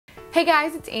Hey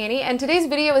guys, it's Annie, and today's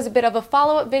video is a bit of a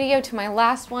follow-up video to my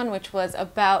last one, which was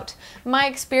about my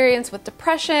experience with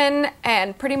depression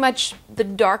and pretty much the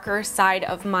darker side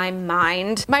of my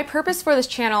mind. My purpose for this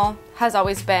channel has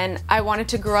always been I wanted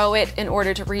to grow it in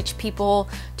order to reach people,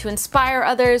 to inspire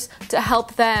others, to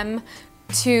help them,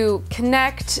 to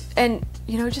connect, and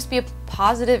just be a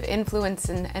positive influence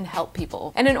and help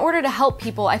people. And in order to help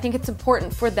people, I think it's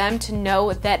important for them to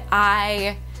know that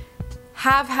I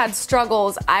have had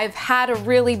struggles, I've had a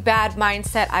really bad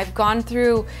mindset, I've gone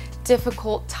through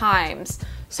difficult times.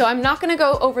 So I'm not gonna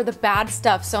go over the bad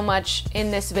stuff so much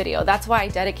in this video. That's why I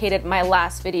dedicated my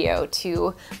last video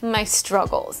to my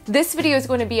struggles. This video is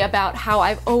going to be about how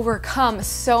I've overcome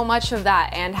so much of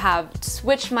that and have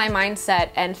switched my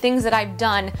mindset and things that I've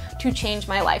done to change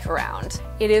my life around.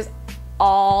 It is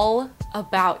all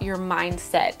about your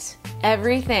mindset.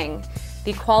 Everything,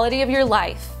 the quality of your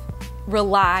life,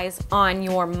 relies on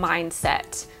your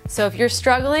mindset. So if you're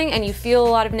struggling and you feel a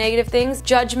lot of negative things,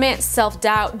 judgment,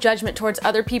 self-doubt, judgment towards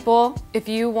other people, if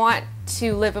you want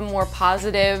to live a more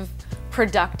positive,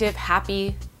 productive,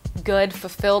 happy, good,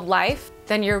 fulfilled life,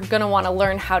 then you're gonna wanna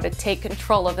learn how to take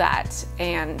control of that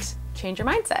and change your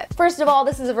mindset. First of all,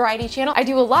 this is a variety channel. I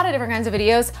do a lot of different kinds of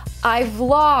videos. I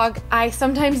vlog, I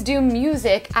sometimes do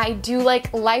music, I do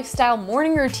like lifestyle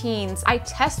morning routines, I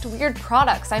test weird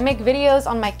products, I make videos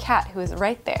on my cat who is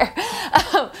right there.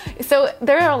 So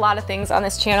there are a lot of things on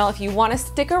this channel. If you want to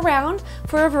stick around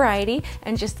for a variety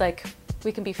and just like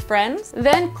we can be friends,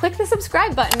 then click the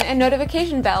subscribe button and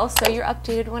notification bell so you're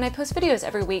updated when I post videos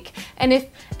every week. And if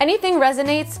anything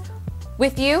resonates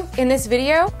with you in this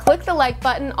video, click the like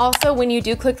button. Also, when you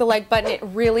do click the like button, it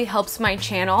really helps my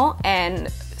channel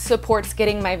and supports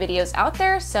getting my videos out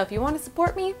there. So if you want to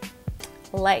support me,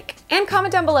 like and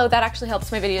comment down below. That actually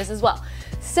helps my videos as well.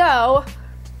 So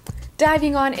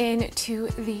diving on into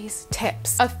these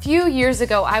tips. A few years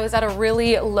ago, I was at a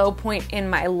really low point in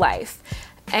my life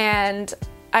and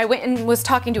I went and was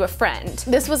talking to a friend.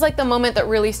 This was like the moment that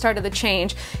really started the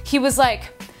change. He was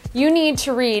like, "You need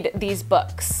to read these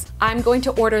books. I'm going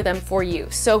to order them for you."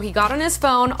 So he got on his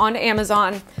phone onto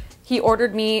Amazon. He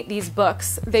ordered me these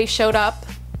books. They showed up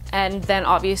and then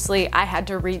obviously I had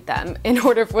to read them in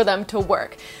order for them to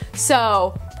work.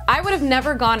 So I would have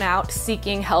never gone out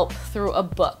seeking help through a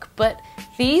book, but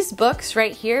these books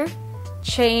right here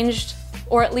changed,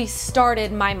 or at least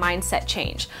started, my mindset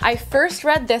change. I first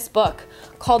read this book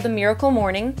called The Miracle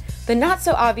Morning, The Not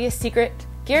So Obvious Secret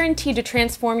Guaranteed to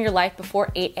Transform Your Life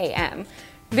Before 8 a.m.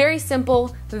 Very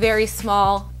simple, very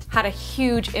small, had a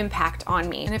huge impact on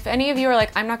me. And if any of you are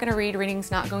like, I'm not gonna read,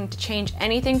 reading's not going to change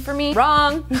anything for me,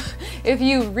 wrong. If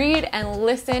you read and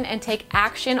listen and take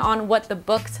action on what the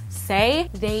books say,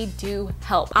 they do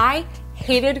help. I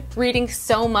hated reading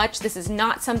so much. This is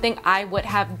not something I would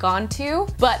have gone to.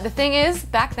 But the thing is,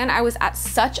 back then I was at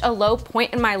such a low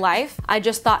point in my life, I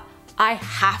just thought, I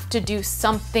have to do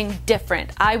something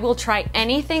different. I will try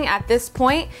anything at this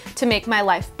point to make my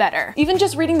life better. Even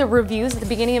just reading the reviews at the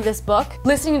beginning of this book,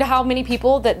 listening to how many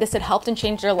people that this had helped and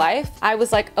changed their life, I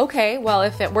was like, okay, well,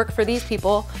 if it worked for these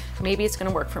people, maybe it's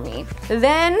gonna work for me.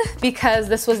 Then, because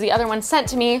this was the other one sent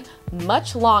to me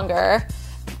much longer,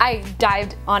 I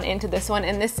dived on into this one,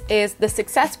 and this is The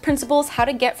Success Principles: How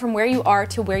to Get From Where You Are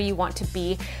to Where You Want to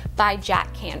Be by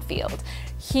Jack Canfield.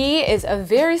 He is a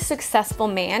very successful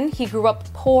man. He grew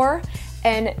up poor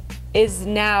and is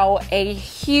now a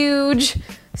huge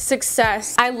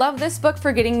success. I love this book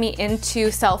for getting me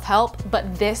into self-help,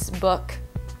 but this book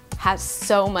has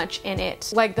so much in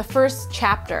it. Like the first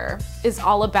chapter is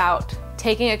all about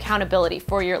taking accountability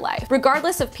for your life.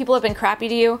 Regardless if people have been crappy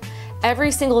to you, every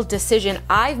single decision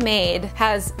I've made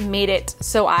has made it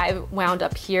so I've wound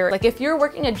up here. Like if you're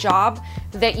working a job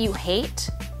that you hate,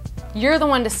 you're the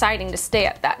one deciding to stay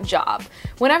at that job.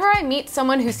 Whenever I meet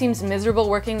someone who seems miserable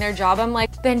working their job, I'm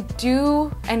like, then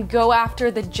do and go after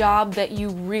the job that you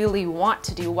really want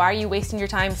to do. Why are you wasting your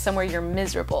time somewhere you're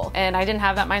miserable? And I didn't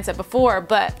have that mindset before,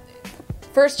 but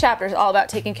first chapter is all about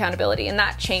taking accountability, and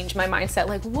that changed my mindset.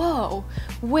 Like, whoa,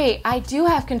 wait, I do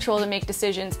have control to make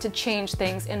decisions to change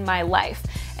things in my life.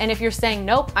 And if you're saying,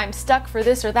 nope, I'm stuck for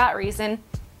this or that reason,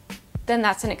 then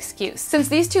that's an excuse. Since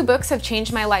these two books have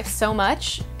changed my life so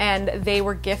much and they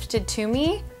were gifted to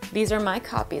me, these are my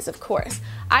copies, of course,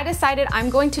 I decided I'm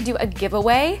going to do a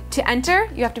giveaway. To enter,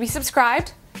 you have to be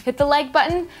subscribed, hit the like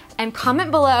button, and comment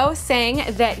below saying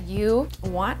that you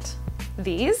want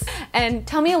these, and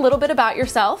tell me a little bit about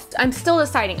yourself. I'm still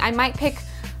deciding. I might pick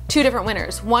two different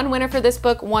winners. One winner for this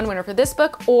book, one winner for this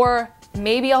book, or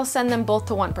maybe I'll send them both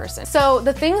to one person. So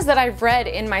the things that I've read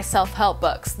in my self-help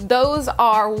books, those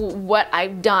are what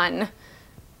I've done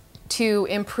to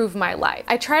improve my life.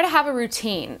 I try to have a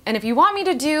routine, and if you want me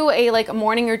to do a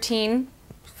morning routine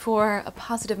for a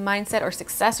positive mindset or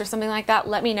success or something like that,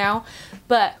 let me know.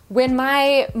 But when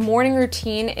my morning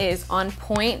routine is on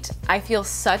point, I feel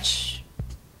such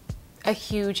a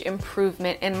huge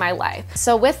improvement in my life.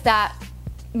 So with that,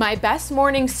 my best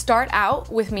mornings start out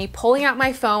with me pulling out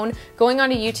my phone, going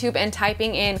onto YouTube and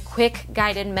typing in quick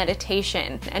guided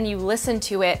meditation, and you listen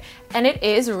to it. And it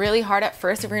is really hard at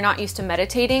first if you're not used to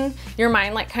meditating. Your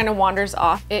mind like kind of wanders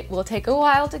off. It will take a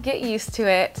while to get used to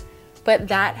it, but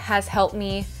that has helped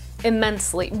me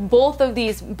immensely. Both of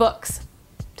these books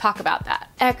talk about that.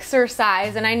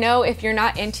 Exercise, and I know if you're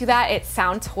not into that, it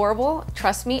sounds horrible.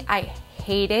 Trust me, I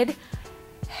hated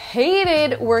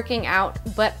working out,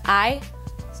 but I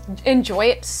enjoy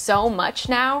it so much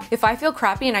now. If I feel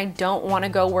crappy and I don't want to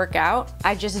go work out,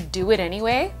 I just do it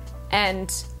anyway. And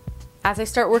as I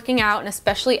start working out, and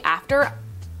especially after,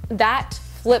 that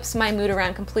flips my mood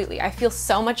around completely. I feel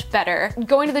so much better.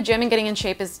 Going to the gym and getting in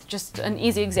shape is just an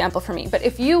easy example for me. But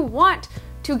if you want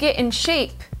to get in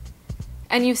shape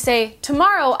and you say,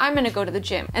 tomorrow I'm gonna go to the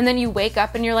gym, and then you wake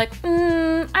up and you're like,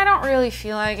 I don't really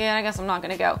feel like it, I guess I'm not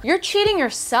gonna go. You're cheating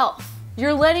yourself.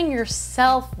 You're letting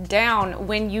yourself down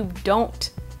when you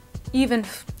don't even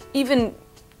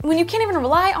when you can't even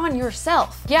rely on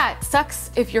yourself. Yeah, it sucks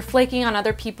if you're flaking on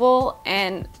other people,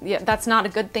 and yeah, that's not a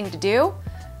good thing to do.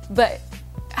 But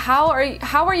how are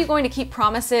you going to keep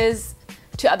promises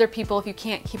to other people if you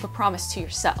can't keep a promise to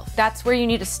yourself? That's where you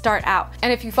need to start out.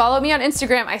 And if you follow me on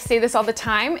Instagram, I say this all the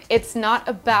time, it's not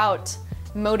about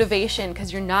motivation,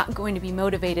 because you're not going to be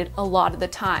motivated a lot of the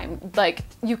time. Like,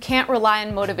 you can't rely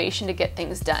on motivation to get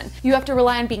things done. You have to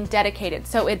rely on being dedicated.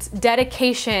 So it's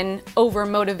dedication over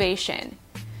motivation.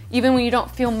 Even when you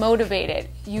don't feel motivated,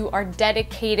 you are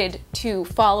dedicated to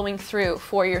following through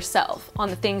for yourself on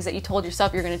the things that you told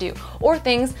yourself you're gonna do, or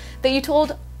things that you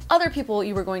told other people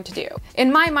you were going to do.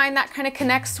 In my mind, that kind of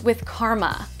connects with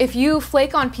karma. If you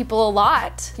flake on people a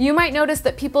lot, you might notice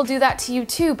that people do that to you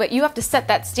too, but you have to set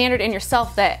that standard in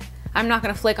yourself that I'm not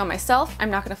gonna flake on myself,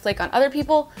 I'm not gonna flake on other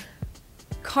people.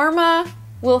 Karma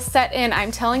will set in.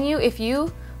 I'm telling you, if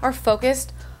you are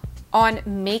focused on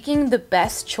making the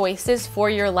best choices for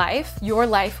your life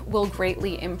will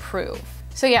greatly improve.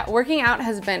 So yeah, working out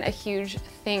has been a huge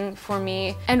thing for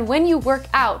me. And when you work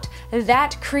out,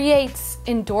 that creates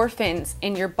endorphins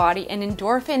in your body, and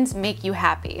endorphins make you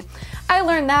happy. I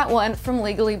learned that one from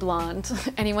Legally Blonde.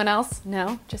 Anyone else?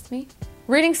 No, just me?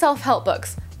 Reading self-help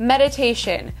books,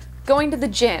 meditation, going to the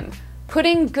gym,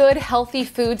 putting good, healthy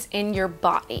foods in your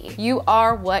body. You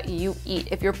are what you eat.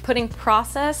 If you're putting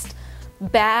processed,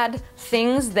 bad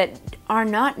things that are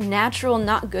not natural,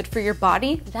 not good for your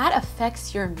body, that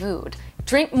affects your mood.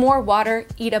 Drink more water,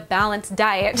 eat a balanced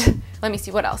diet. Let me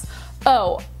see, what else?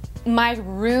 Oh, my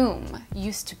room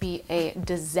used to be a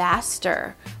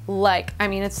disaster. Like, I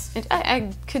mean, I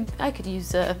could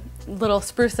use a little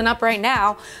sprucing up right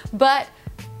now, but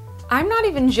I'm not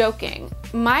even joking.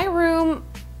 My room,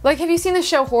 like, have you seen the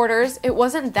show Hoarders? It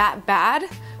wasn't that bad,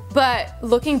 but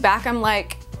looking back, I'm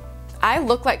like, I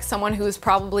look like someone who is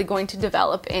probably going to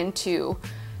develop into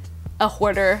a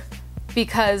hoarder,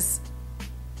 because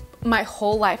my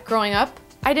whole life growing up,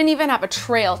 I didn't even have a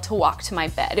trail to walk to my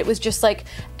bed. It was just like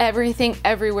everything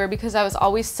everywhere, because I was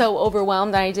always so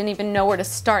overwhelmed that I didn't even know where to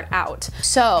start out.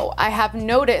 So I have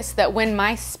noticed that when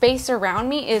my space around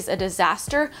me is a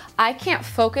disaster, I can't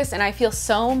focus and I feel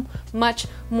so much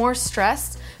more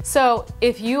stressed. So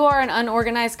if you are an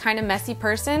unorganized, kind of messy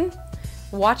person,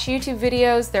 watch YouTube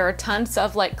videos. There are tons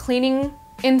of like cleaning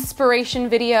inspiration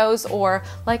videos, or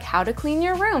like how to clean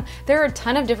your room. There are a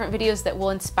ton of different videos that will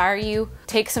inspire you.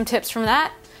 Take some tips from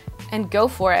that and go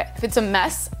for it. If it's a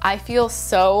mess, I feel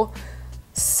so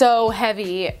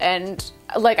heavy, and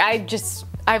like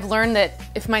I've learned that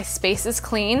if my space is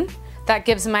clean, that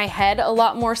gives my head a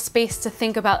lot more space to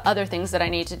think about other things that I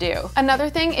need to do. Another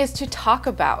thing is to talk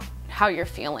about how you're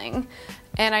feeling.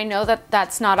 And I know that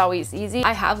that's not always easy.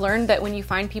 I have learned that when you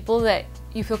find people that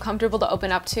you feel comfortable to open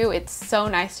up to, it's so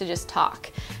nice to just talk.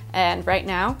 And right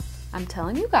now, I'm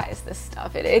telling you guys this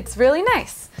stuff. It's really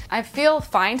nice. I feel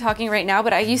fine talking right now,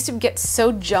 but I used to get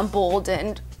so jumbled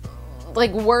and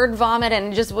like word vomit,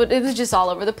 and it was just all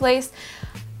over the place.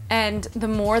 And the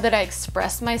more that I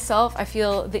express myself, I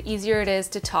feel the easier it is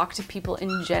to talk to people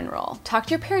in general. Talk to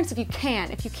your parents if you can.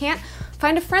 If you can't,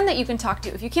 find a friend that you can talk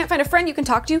to. If you can't find a friend you can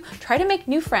talk to, try to make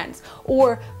new friends.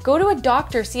 Or go to a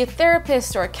doctor, see a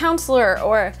therapist or a counselor,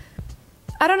 or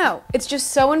I don't know. It's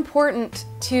just so important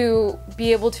to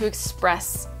be able to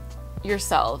express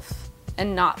yourself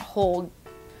and not hold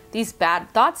these bad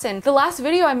thoughts in. The last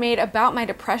video I made about my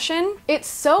depression, it's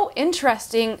so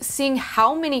interesting seeing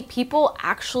how many people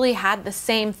actually had the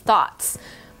same thoughts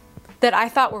that I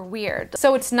thought were weird.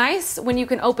 So it's nice when you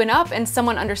can open up and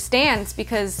someone understands,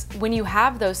 because when you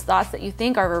have those thoughts that you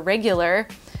think are irregular,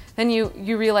 then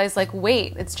you realize like,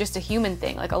 wait, it's just a human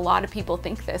thing. Like a lot of people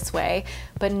think this way,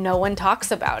 but no one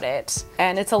talks about it.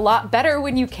 And it's a lot better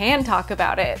when you can talk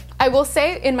about it. I will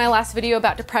say in my last video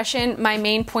about depression, my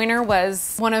main pointer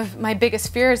was one of my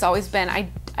biggest fears always been,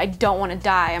 I don't want to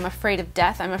die. I'm afraid of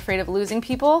death. I'm afraid of losing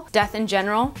people. Death in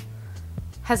general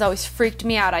has always freaked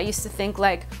me out. I used to think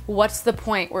like, what's the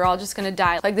point? We're all just gonna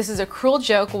die. Like this is a cruel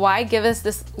joke. Why give us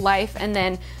this life and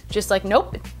then just like,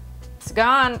 nope, it's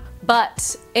gone.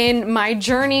 But in my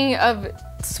journey of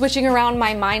switching around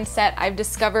my mindset, I've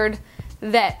discovered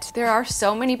that there are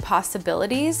so many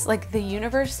possibilities. Like the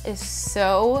universe is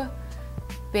so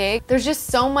big. There's just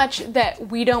so much that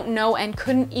we don't know and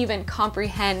couldn't even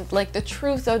comprehend, like the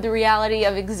truth of the reality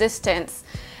of existence.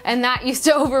 And that used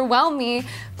to overwhelm me.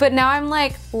 But now I'm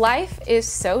like, life is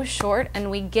so short and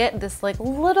we get this like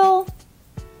little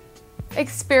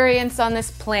experience on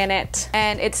this planet,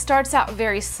 and it starts out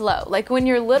very slow. Like when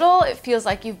you're little, it feels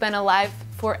like you've been alive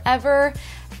forever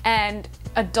and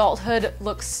adulthood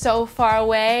looks so far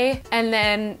away, and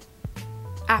then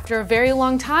after a very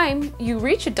long time, you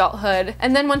reach adulthood.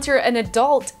 And then once you're an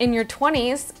adult in your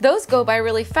 20s, those go by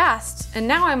really fast. And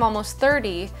now I'm almost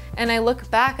 30 and I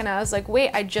look back and I was like,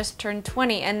 wait, I just turned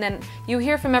 20. And then you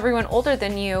hear from everyone older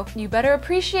than you better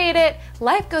appreciate it.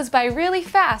 Life goes by really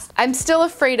fast. I'm still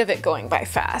afraid of it going by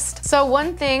fast. So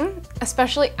one thing,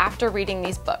 especially after reading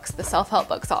these books, the self-help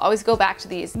books, I'll always go back to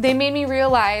these. They made me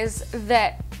realize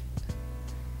that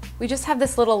we just have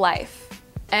this little life.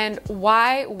 And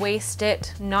why waste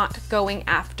it not going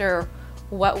after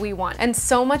what we want? And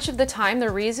so much of the time, the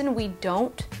reason we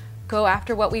don't go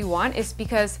after what we want is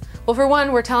because, well, for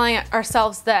one, we're telling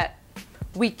ourselves that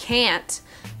we can't,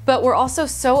 but we're also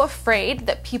so afraid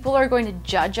that people are going to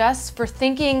judge us for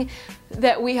thinking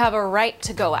that we have a right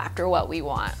to go after what we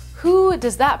want. Who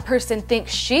does that person think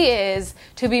she is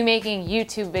to be making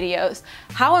YouTube videos?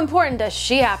 How important does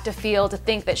she have to feel to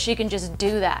think that she can just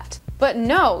do that? But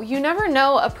no, you never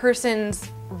know a person's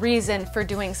reason for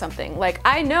doing something. Like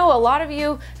I know a lot of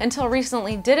you until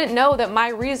recently didn't know that my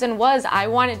reason was I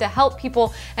wanted to help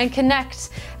people and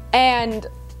connect and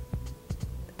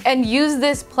use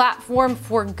this platform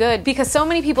for good, because so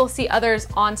many people see others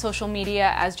on social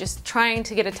media as just trying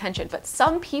to get attention, but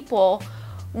some people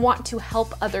want to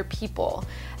help other people.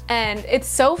 And it's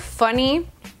so funny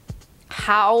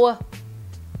how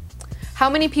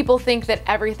many people think that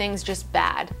everything's just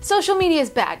bad. Social media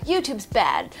is bad, YouTube's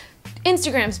bad,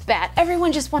 Instagram's bad,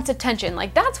 everyone just wants attention.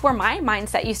 Like that's where my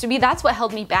mindset used to be. That's what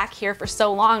held me back here for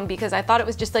so long, because I thought it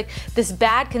was just like this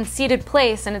bad, conceited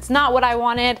place and it's not what I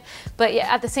wanted. But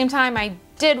yeah, at the same time, I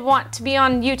did want to be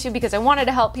on YouTube because I wanted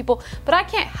to help people, but I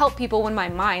can't help people when my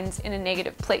mind's in a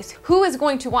negative place. Who is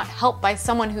going to want help by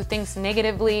someone who thinks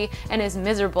negatively and is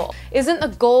miserable? Isn't the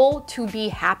goal to be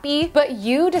happy? But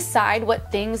you decide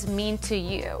what things mean to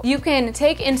you. You can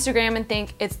take Instagram and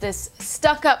think it's this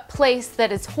stuck up place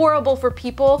that is horrible for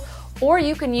people, or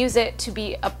you can use it to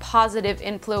be a positive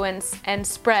influence and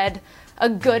spread a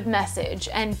good message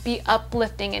and be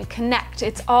uplifting and connect.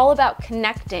 It's all about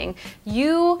connecting.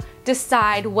 You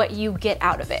decide what you get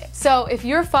out of it. So if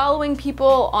you're following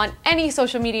people on any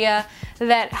social media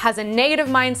that has a negative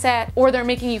mindset, or they're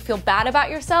making you feel bad about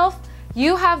yourself,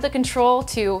 you have the control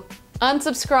to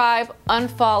unsubscribe,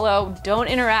 unfollow, don't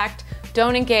interact,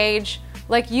 don't engage.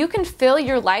 Like you can fill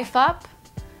your life up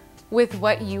with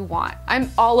what you want. I'm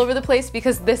all over the place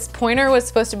because this pointer was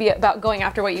supposed to be about going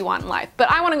after what you want in life, but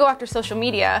I want to go after social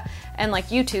media and like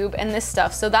YouTube and this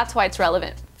stuff, so that's why it's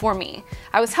relevant for me.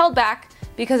 I was held back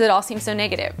because it all seems so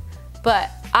negative,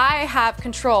 but I have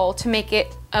control to make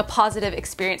it a positive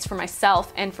experience for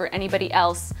myself and for anybody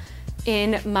else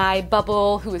in my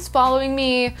bubble who is following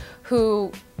me,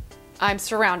 who I'm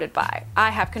surrounded by. I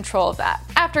have control of that.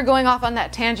 After going off on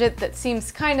that tangent that seems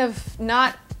kind of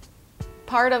not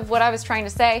part of what I was trying to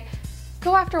say,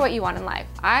 go after what you want in life.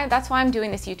 That's why I'm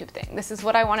doing this YouTube thing. This is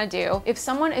what I want to do. If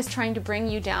someone is trying to bring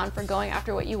you down for going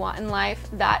after what you want in life,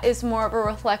 that is more of a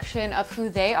reflection of who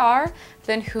they are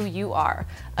than who you are.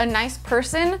 A nice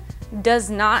person does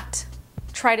not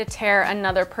try to tear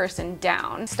another person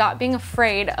down. Stop being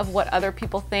afraid of what other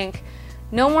people think.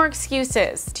 No more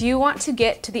excuses. Do you want to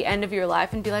get to the end of your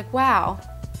life and be like, wow,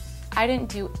 I didn't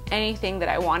do anything that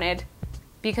I wanted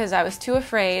because I was too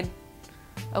afraid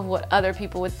of what other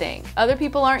people would think? Other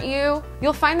people aren't you.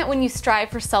 You'll find that when you strive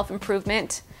for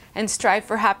self-improvement and strive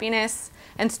for happiness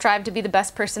and strive to be the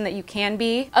best person that you can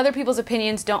be. Other people's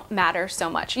opinions don't matter so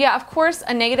much. Yeah, of course,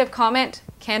 a negative comment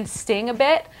can sting a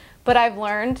bit, but I've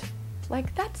learned,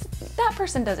 like, that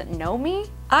person doesn't know me.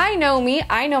 I know me,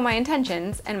 I know my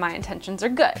intentions, and my intentions are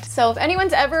good. So if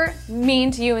anyone's ever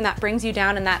mean to you and that brings you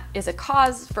down and that is a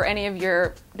cause for any of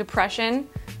your depression,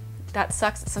 that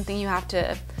sucks. It's something you have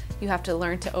to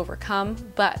learn to overcome.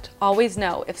 But always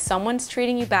know, if someone's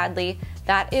treating you badly,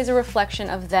 that is a reflection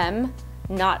of them,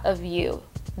 not of you.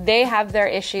 They have their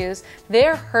issues.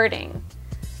 They're hurting.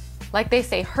 Like they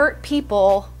say, hurt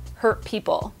people hurt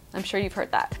people. I'm sure you've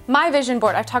heard that. My vision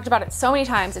board, I've talked about it so many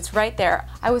times, it's right there.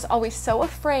 I was always so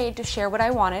afraid to share what I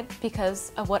wanted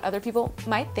because of what other people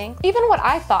might think. Even what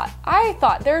I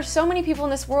thought there are so many people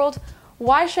in this world,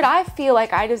 why should I feel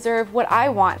like I deserve what I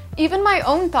want? Even my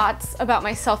own thoughts about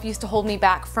myself used to hold me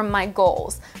back from my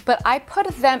goals, but I put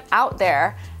them out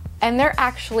there and they're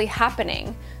actually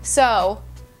happening. So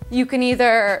you can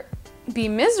either be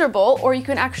miserable or you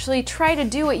can actually try to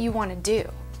do what you want to do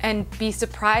and be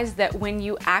surprised that when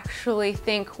you actually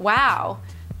think, wow,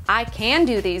 I can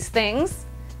do these things,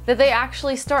 that they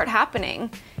actually start happening.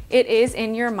 It is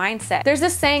in your mindset. There's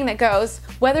this saying that goes,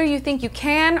 whether you think you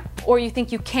can or you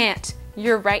think you can't,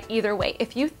 you're right either way.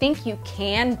 If you think you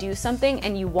can do something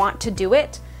and you want to do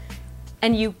it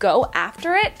and you go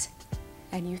after it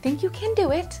and you think you can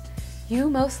do it,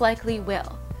 you most likely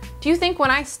will. Do you think when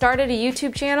I started a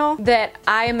YouTube channel that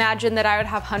I imagined that I would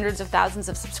have hundreds of thousands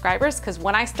of subscribers? Because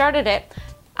when I started it,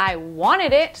 I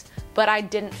wanted it, but I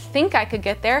didn't think I could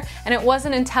get there. And it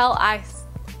wasn't until I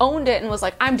owned it and was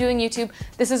like, I'm doing YouTube,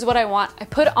 this is what I want. I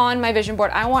put on my vision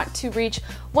board, I want to reach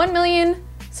 1 million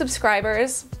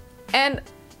subscribers, and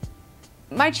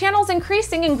my channel's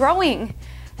increasing and growing.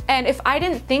 And if I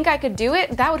didn't think I could do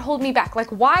it, that would hold me back. Like,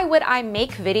 why would I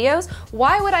make videos?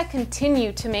 Why would I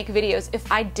continue to make videos if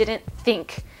I didn't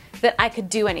think that I could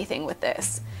do anything with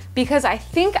this? Because I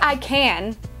think I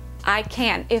can, I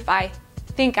can. If I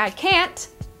think I can't,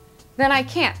 then I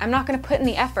can't. I'm not gonna put in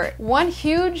the effort. One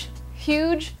huge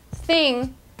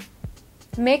thing,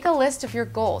 make a list of your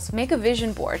goals. Make a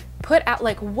vision board. Put out,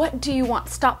 like, what do you want?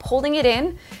 Stop holding it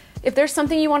in. If there's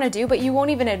something you want to do but you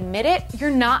won't even admit it, you're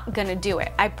not gonna do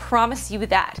it. I promise you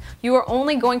that. You are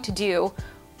only going to do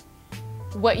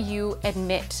what you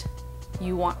admit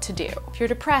you want to do. If you're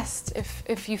depressed,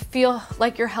 if you feel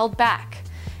like you're held back,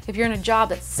 if you're in a job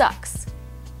that sucks,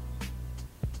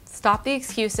 stop the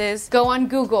excuses, go on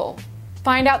Google,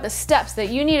 find out the steps that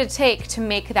you need to take to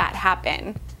make that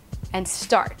happen, and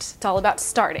start. It's all about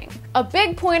starting. A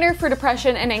big pointer for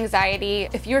depression and anxiety,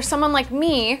 if you're someone like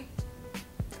me,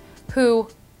 who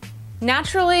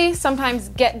naturally sometimes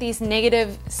get these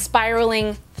negative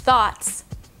spiraling thoughts.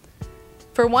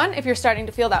 For one, if you're starting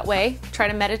to feel that way, try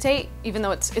to meditate, even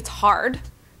though it's hard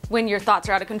when your thoughts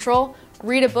are out of control.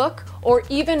 Read a book, or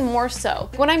even more so,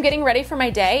 when I'm getting ready for my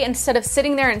day, instead of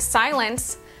sitting there in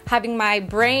silence, having my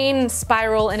brain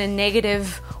spiral in a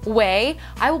negative way,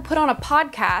 I will put on a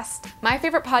podcast. My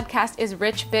favorite podcast is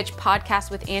Rich Bitch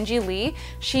Podcast with Angie Lee.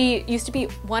 She used to be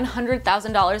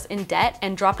 $100,000 in debt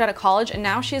and dropped out of college, and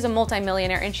now she's a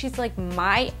multimillionaire and she's like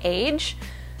my age.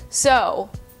 So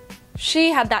she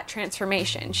had that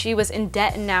transformation. She was in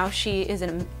debt and now she is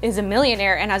a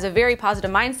millionaire and has a very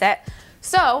positive mindset.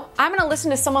 So I'm gonna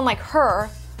listen to someone like her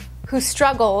who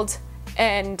struggled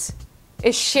and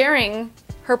is sharing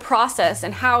her process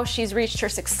and how she's reached her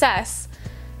success,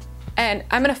 and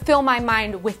I'm gonna fill my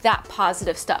mind with that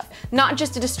positive stuff. Not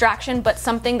just a distraction, but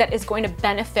something that is going to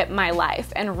benefit my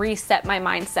life and reset my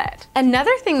mindset.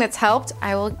 Another thing that's helped,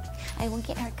 I will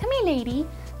get her, come here lady.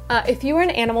 If you are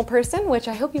an animal person, which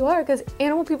I hope you are, because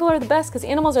animal people are the best, because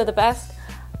animals are the best.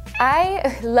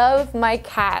 I love my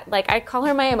cat. Like, I call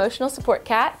her my emotional support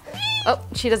cat. Oh,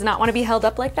 she does not want to be held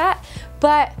up like that,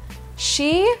 but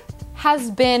she has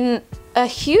been a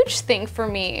huge thing for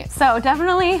me. So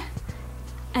definitely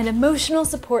an emotional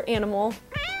support animal.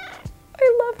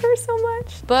 I love her so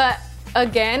much. But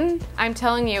again, I'm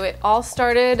telling you, it all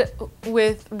started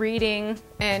with reading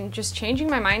and just changing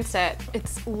my mindset.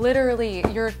 It's literally,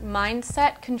 your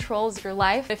mindset controls your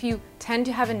life. If you tend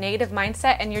to have a negative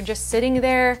mindset and you're just sitting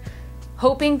there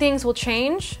hoping things will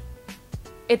change,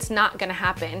 it's not gonna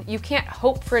happen. You can't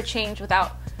hope for a change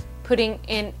without putting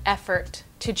in effort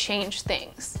to change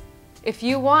things. If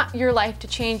you want your life to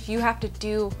change, you have to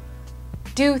do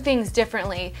things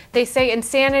differently. They say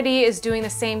insanity is doing the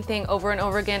same thing over and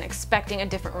over again, expecting a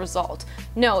different result.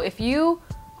 No, if you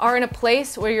are in a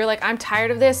place where you're like, I'm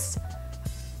tired of this,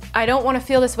 I don't want to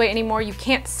feel this way anymore, you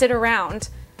can't sit around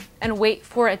and wait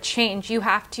for a change. You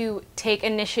have to take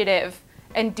initiative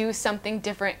and do something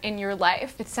different in your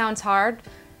life. It sounds hard,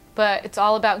 but it's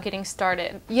all about getting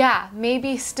started. Yeah,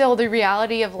 maybe still the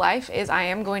reality of life is I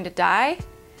am going to die,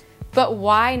 but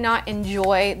why not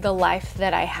enjoy the life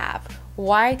that I have?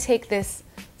 Why take this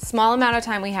small amount of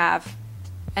time we have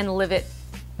and live it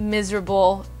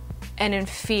miserable and in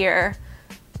fear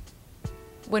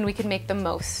when we can make the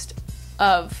most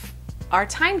of our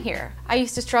time here? I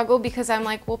used to struggle because I'm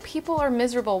like, well, people are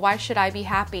miserable. Why should I be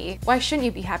happy? Why shouldn't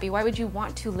you be happy? Why would you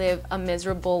want to live a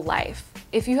miserable life?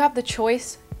 If you have the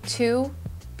choice to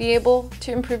be able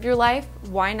to improve your life,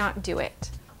 why not do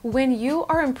it? When you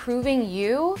are improving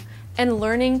you and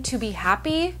learning to be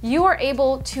happy, you are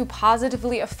able to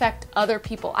positively affect other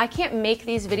people. I can't make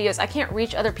these videos, I can't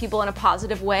reach other people in a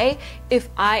positive way if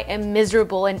I am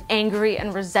miserable and angry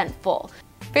and resentful.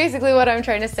 Basically what I'm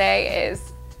trying to say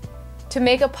is to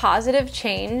make a positive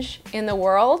change in the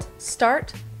world,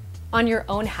 start on your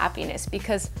own happiness,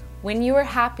 because when you are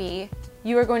happy,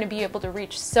 you are going to be able to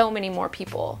reach so many more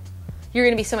people. You're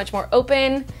going to be so much more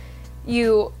open,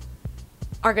 you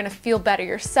are going to feel better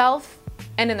yourself,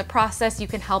 and in the process you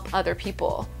can help other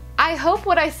people. I hope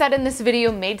what I said in this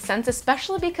video made sense,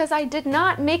 especially because I did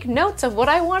not make notes of what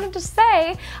I wanted to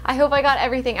say. I hope I got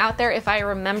everything out there. If I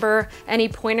remember any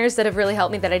pointers that have really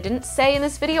helped me that I didn't say in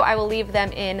this video, I will leave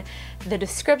them in the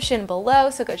description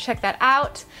below, so go check that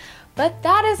out. But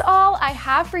that is all I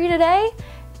have for you today.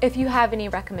 If you have any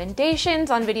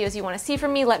recommendations on videos you want to see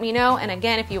from me, let me know. And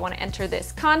again, if you want to enter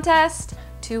this contest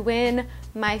to win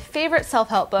my favorite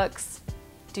self-help books,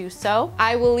 do so.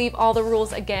 I will leave all the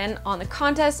rules again on the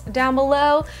contest down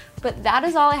below, but that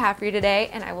is all I have for you today,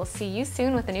 and I will see you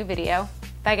soon with a new video.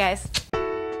 Bye guys.